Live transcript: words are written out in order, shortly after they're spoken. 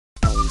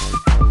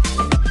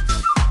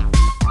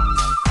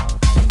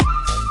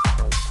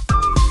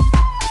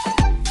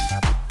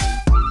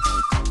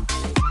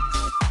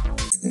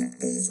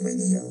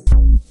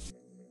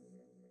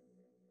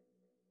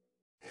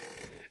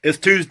It's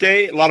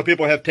Tuesday. A lot of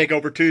people have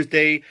Takeover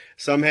Tuesday.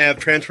 Some have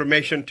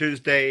Transformation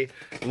Tuesday.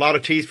 A lot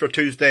of teas for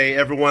Tuesday.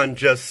 Everyone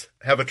just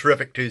have a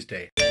terrific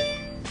Tuesday.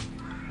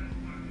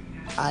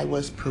 I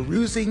was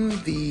perusing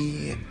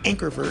the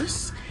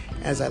Anchorverse,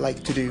 as I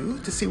like to do,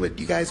 to see what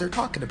you guys are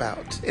talking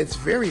about. It's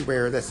very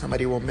rare that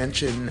somebody will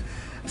mention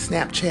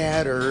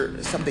Snapchat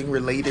or something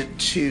related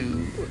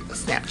to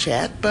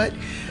Snapchat, but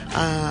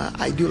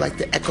I do like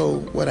to echo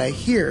what I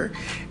hear.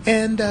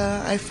 And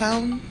I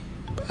found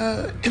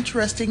an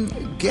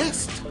interesting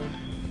guest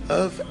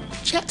of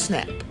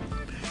ChatSnap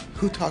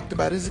who talked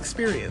about his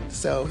experience.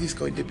 So he's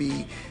going to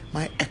be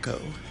my echo.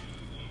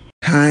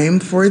 Time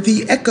for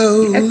the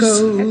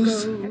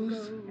echoes.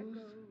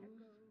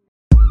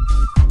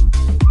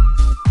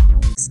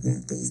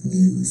 Snapdays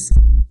News.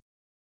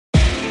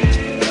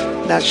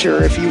 Not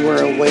sure if you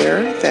were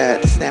aware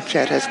that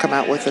Snapchat has come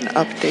out with an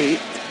update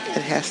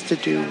that has to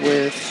do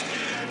with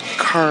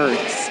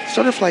cards.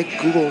 Sort of like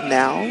Google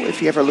Now.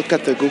 If you ever looked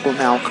at the Google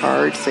Now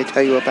cards, they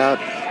tell you about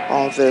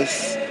all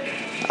this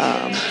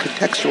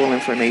contextual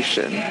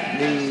information,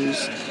 news,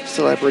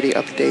 celebrity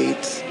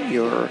updates,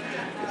 your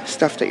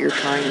stuff that you're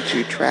trying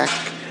to track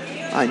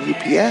on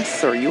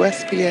UPS or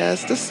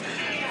USPS. This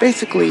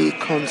basically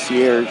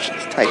concierge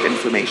type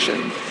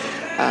information.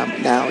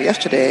 Now,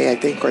 yesterday, I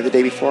think, or the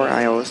day before,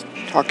 I was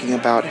talking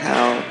about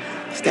how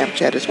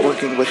Snapchat is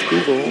working with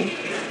Google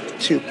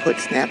to put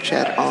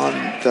Snapchat on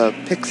the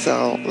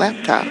Pixel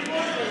laptop.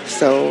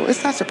 So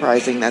it's not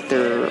surprising that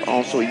they're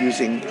also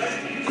using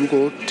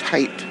Google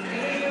type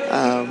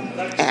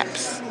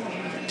apps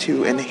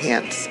to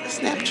enhance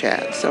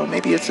Snapchat. So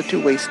maybe it's a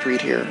two-way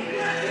street here.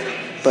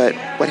 But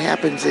what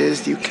happens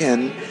is you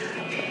can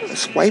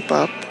swipe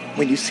up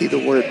when you see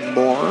the word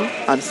more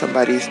on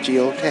somebody's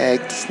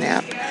geotagged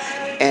Snap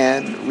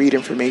and read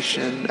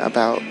information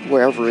about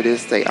wherever it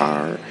is they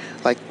are,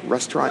 like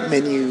restaurant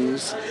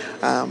menus.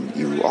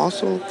 You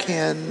also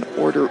can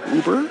order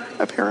Uber,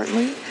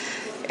 apparently,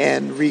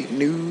 and read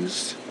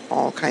news,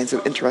 all kinds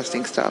of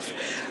interesting stuff.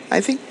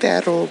 I think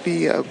that'll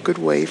be a good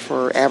way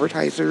for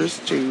advertisers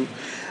to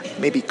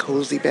maybe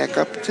cozy back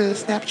up to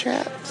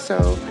Snapchat.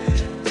 So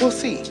we'll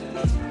see.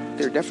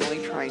 They're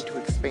definitely trying to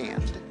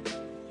expand.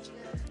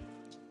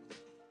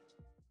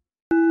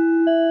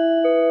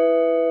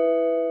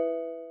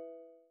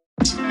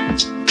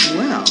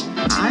 Well,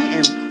 I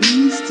am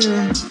pleased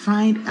to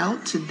find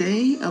out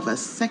today of a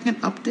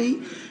second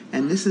update,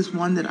 and this is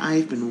one that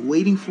I've been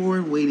waiting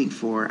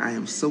for. I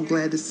am so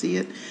glad to see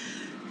it.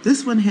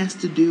 This one has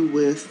to do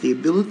with the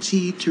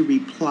ability to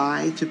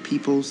reply to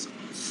people's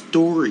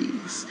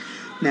stories.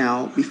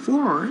 Now,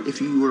 before, if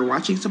you were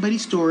watching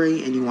somebody's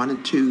story and you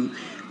wanted to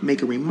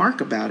make a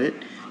remark about it,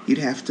 you'd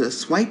have to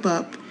swipe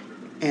up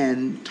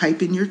and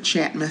type in your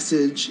chat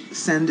message,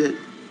 send it,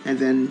 and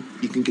then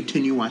you can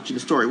continue watching the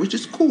story, which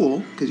is cool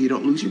because you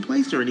don't lose your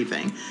place or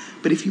anything.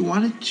 But if you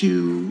wanted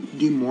to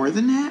do more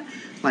than that,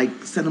 like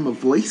send them a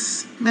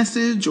voice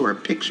message or a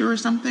picture or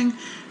something,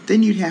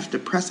 then you'd have to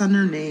press on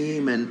their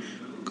name and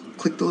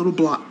click the little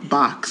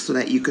box so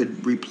that you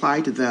could reply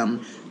to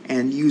them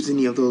and use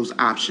any of those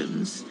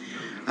options.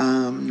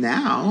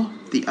 Now,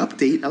 the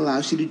update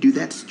allows you to do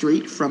that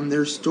straight from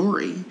their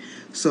story.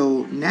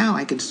 So now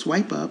I can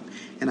swipe up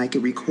and I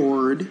can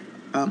record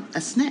a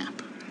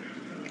snap.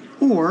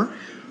 Or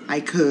I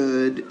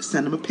could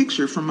send them a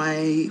picture from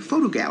my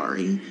photo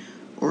gallery.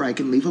 Or I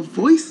can leave a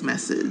voice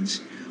message.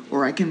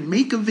 Or I can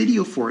make a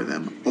video for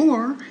them.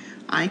 Or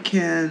I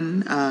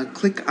can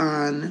click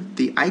on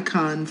the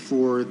icon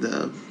for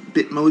the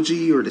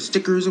Bitmoji or the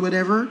stickers or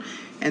whatever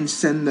and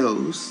send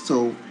those.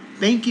 So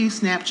thank you,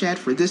 Snapchat,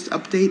 for this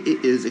update.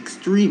 It is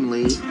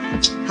extremely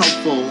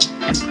helpful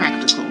and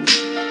practical.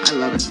 I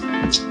love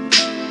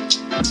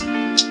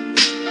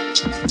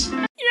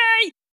it.